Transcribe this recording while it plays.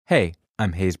Hey,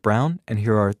 I'm Hayes Brown, and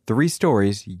here are 3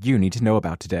 stories you need to know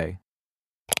about today.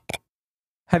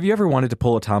 Have you ever wanted to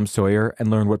pull a Tom Sawyer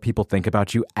and learn what people think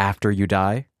about you after you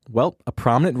die? Well, a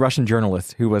prominent Russian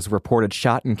journalist who was reported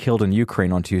shot and killed in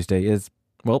Ukraine on Tuesday is,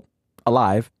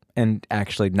 alive and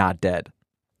actually not dead.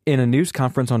 In a news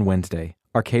conference on Wednesday,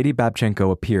 Arkady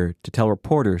Babchenko appeared to tell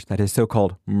reporters that his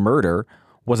so-called murder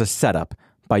was a setup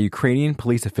by Ukrainian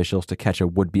police officials to catch a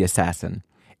would-be assassin.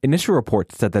 Initial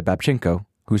reports said that Babchenko,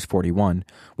 who's 41,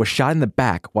 was shot in the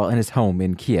back while in his home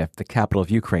in Kiev, the capital of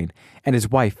Ukraine, and his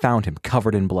wife found him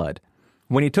covered in blood.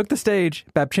 When he took the stage,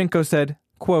 Babchenko said,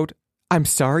 quote, "I'm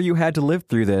sorry you had to live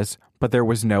through this, but there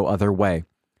was no other way.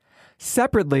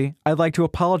 Separately, I'd like to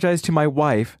apologize to my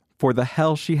wife for the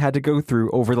hell she had to go through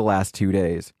over the last 2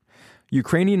 days."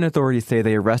 Ukrainian authorities say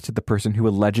they arrested the person who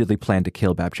allegedly planned to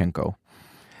kill Babchenko.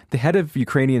 The head of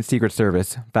Ukrainian Secret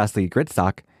Service, Vasily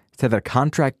Gritsak, said that a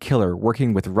contract killer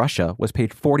working with Russia was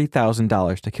paid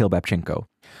 $40,000 to kill Babchenko.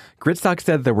 Gritsak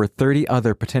said there were 30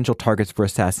 other potential targets for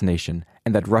assassination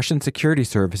and that Russian security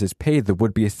services paid the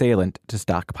would-be assailant to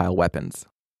stockpile weapons.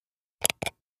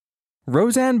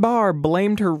 Roseanne Barr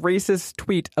blamed her racist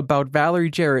tweet about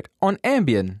Valerie Jarrett on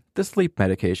Ambien, the sleep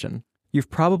medication. You've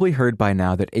probably heard by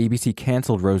now that ABC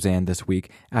canceled Roseanne this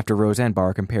week after Roseanne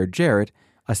Barr compared Jarrett,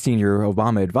 a senior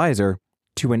Obama advisor,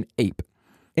 to an ape.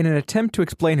 In an attempt to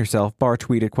explain herself, Barr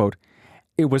tweeted, quote,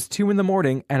 "It was 2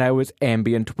 a.m. and I was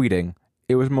Ambien tweeting.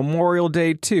 It was Memorial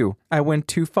Day too. I went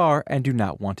too far and do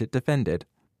not want it defended."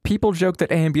 People joke that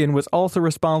Ambien was also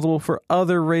responsible for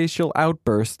other racial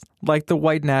outbursts, like the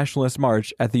White Nationalist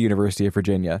March at the University of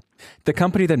Virginia. The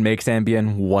company that makes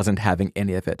Ambien wasn't having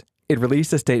any of it. It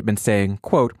released a statement saying,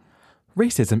 quote,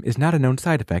 "Racism is not a known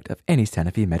side effect of any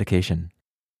Sanofi medication."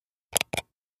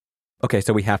 Okay,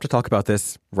 so we have to talk about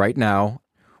this right now.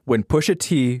 When Pusha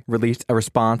T released a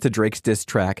response to Drake's diss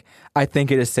track, I think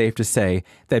it is safe to say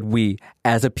that we,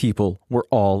 as a people, were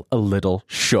all a little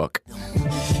shook.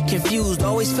 Confused,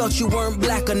 always felt you weren't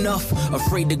black enough.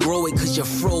 Afraid to grow it cause your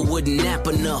fro wouldn't nap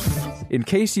enough. In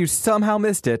case you somehow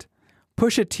missed it,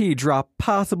 Pusha T dropped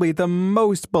possibly the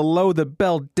most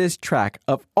below-the-belt diss track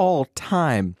of all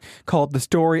time, called The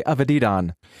Story of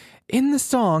Adidon. In the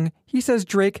song, he says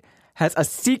Drake has a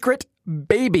secret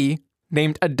baby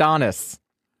named Adonis.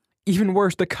 Even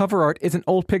worse, the cover art is an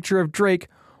old picture of Drake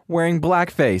wearing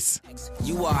blackface.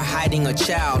 You are hiding a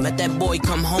child, let that boy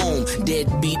come home.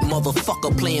 Deadbeat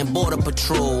motherfucker playing border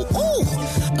patrol.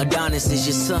 Ooh, Adonis is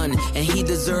your son, and he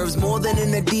deserves more than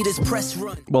an Adidas press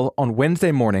run. Well, on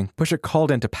Wednesday morning, Pusha called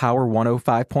into Power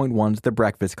 105.1's The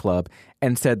Breakfast Club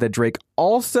and said that Drake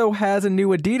also has a new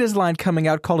Adidas line coming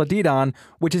out called Adidon,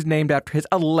 which is named after his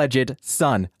alleged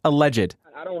son. Alleged.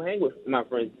 I don't hang with my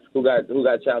friends who got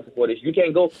child support issues. You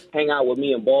can't go hang out with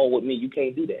me and ball with me. You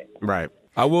can't do that. Right.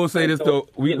 I will say this, though.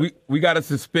 We got to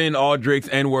suspend all Drake's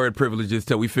N-word privileges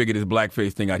till we figure this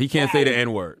blackface thing out. He can't say the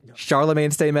N-word.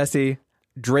 Charlamagne, stay messy.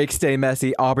 Drake, stay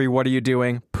messy. Aubrey, what are you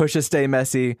doing? Pusha, stay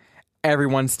messy.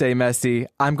 Everyone stay messy.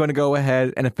 I'm going to go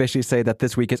ahead and officially say that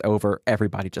this week is over.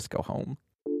 Everybody just go home.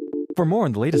 For more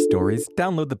on the latest stories,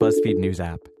 download the BuzzFeed News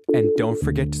app. And don't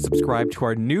forget to subscribe to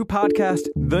our new podcast,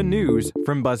 The News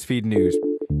from BuzzFeed News.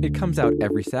 It comes out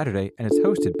every Saturday and is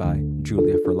hosted by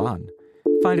Julia Furlan.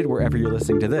 Find it wherever you're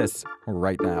listening to this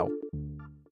right now.